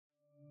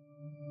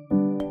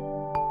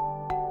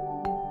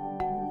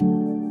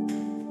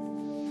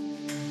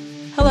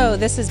Hello,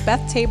 this is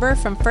Beth Tabor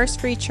from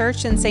First Free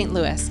Church in St.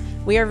 Louis.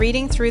 We are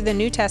reading through the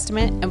New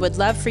Testament and would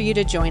love for you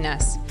to join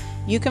us.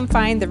 You can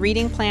find the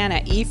reading plan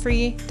at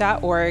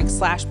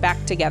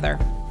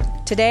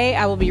efree.org/backtogether. Today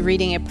I will be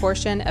reading a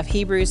portion of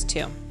Hebrews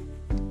 2.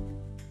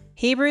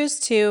 Hebrews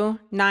 2,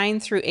 9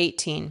 through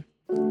 18.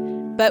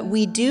 But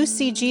we do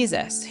see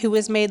Jesus, who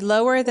was made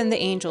lower than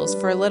the angels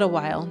for a little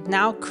while,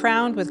 now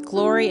crowned with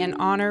glory and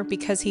honor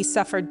because he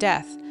suffered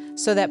death,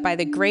 so that by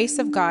the grace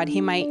of God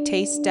he might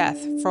taste death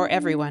for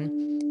everyone.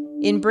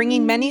 In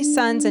bringing many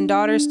sons and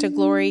daughters to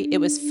glory, it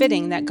was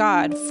fitting that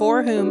God,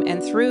 for whom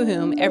and through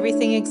whom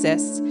everything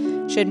exists,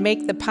 should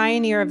make the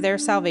pioneer of their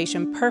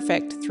salvation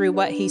perfect through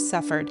what he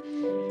suffered.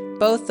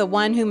 Both the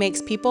one who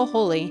makes people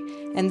holy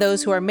and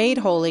those who are made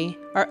holy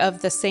are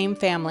of the same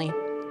family.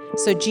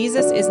 So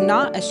Jesus is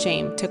not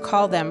ashamed to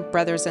call them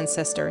brothers and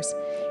sisters.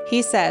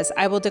 He says,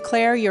 I will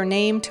declare your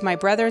name to my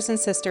brothers and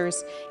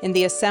sisters. In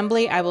the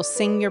assembly I will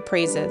sing your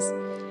praises.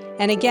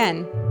 And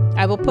again,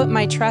 I will put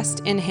my trust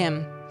in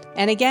him.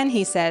 And again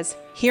he says,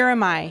 here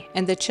am I,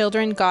 and the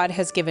children God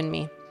has given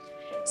me.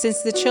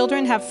 Since the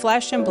children have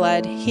flesh and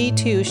blood, he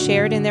too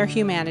shared in their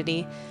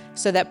humanity,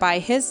 so that by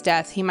his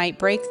death he might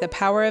break the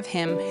power of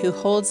him who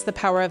holds the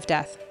power of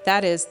death,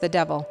 that is, the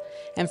devil,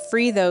 and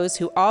free those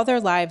who all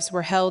their lives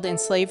were held in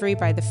slavery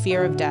by the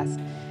fear of death.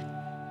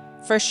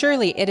 For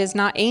surely it is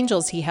not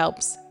angels he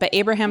helps, but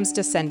Abraham's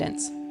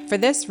descendants. For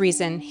this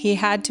reason he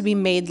had to be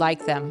made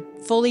like them,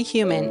 fully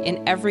human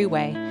in every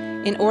way,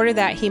 in order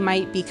that he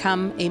might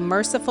become a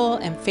merciful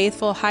and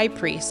faithful high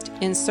priest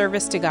in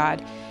service to God,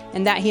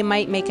 and that he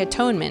might make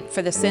atonement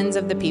for the sins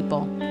of the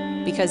people.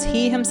 Because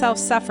he himself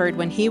suffered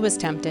when he was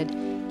tempted,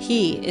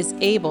 he is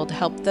able to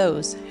help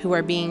those who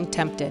are being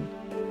tempted.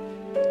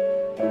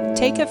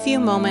 Take a few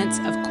moments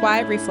of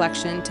quiet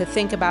reflection to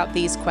think about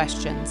these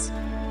questions.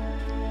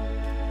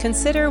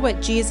 Consider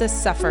what Jesus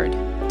suffered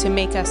to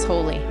make us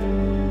holy.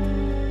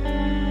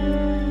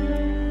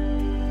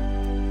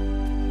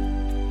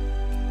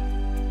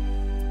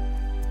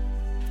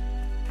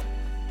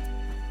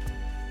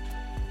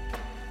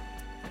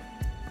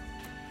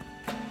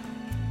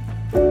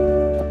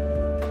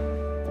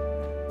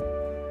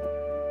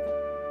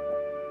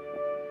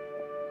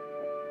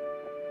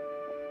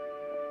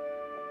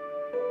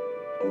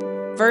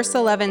 Verse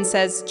 11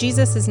 says,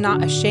 Jesus is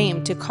not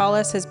ashamed to call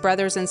us his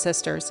brothers and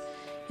sisters.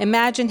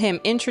 Imagine him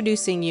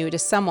introducing you to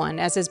someone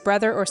as his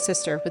brother or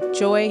sister with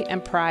joy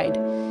and pride.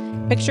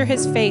 Picture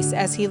his face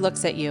as he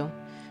looks at you.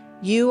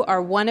 You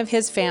are one of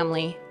his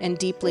family and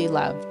deeply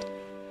loved.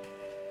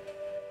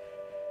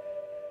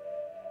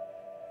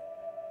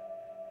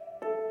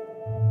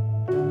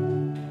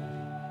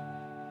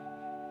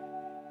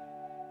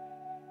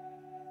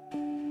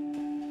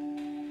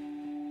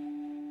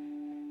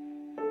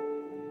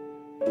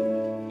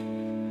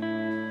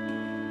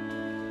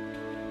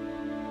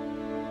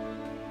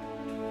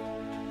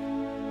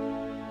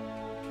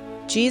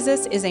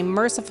 Jesus is a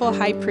merciful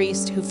high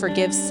priest who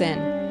forgives sin.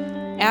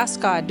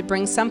 Ask God to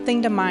bring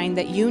something to mind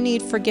that you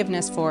need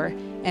forgiveness for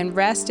and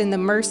rest in the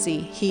mercy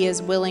he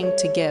is willing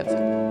to give.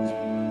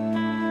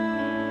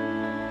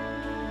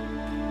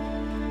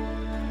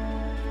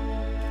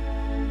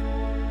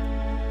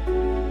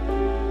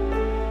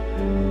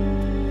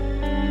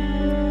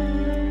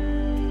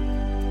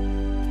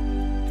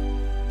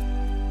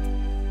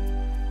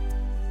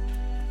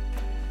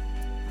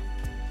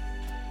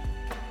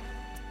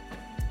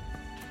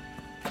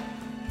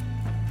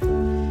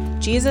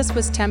 Jesus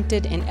was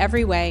tempted in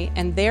every way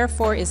and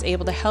therefore is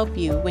able to help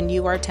you when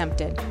you are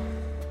tempted.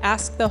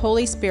 Ask the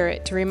Holy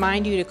Spirit to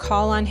remind you to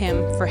call on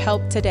him for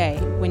help today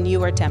when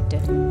you are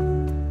tempted.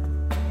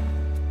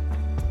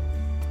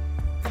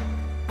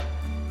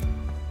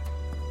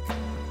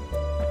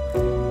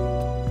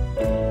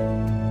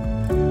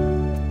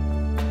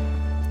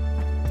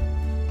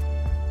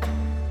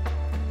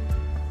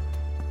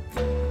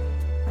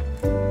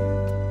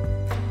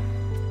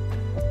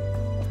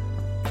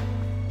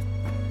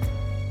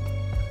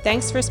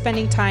 Thanks for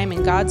spending time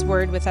in God's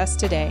Word with us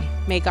today.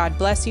 May God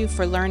bless you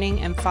for learning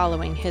and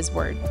following his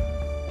Word.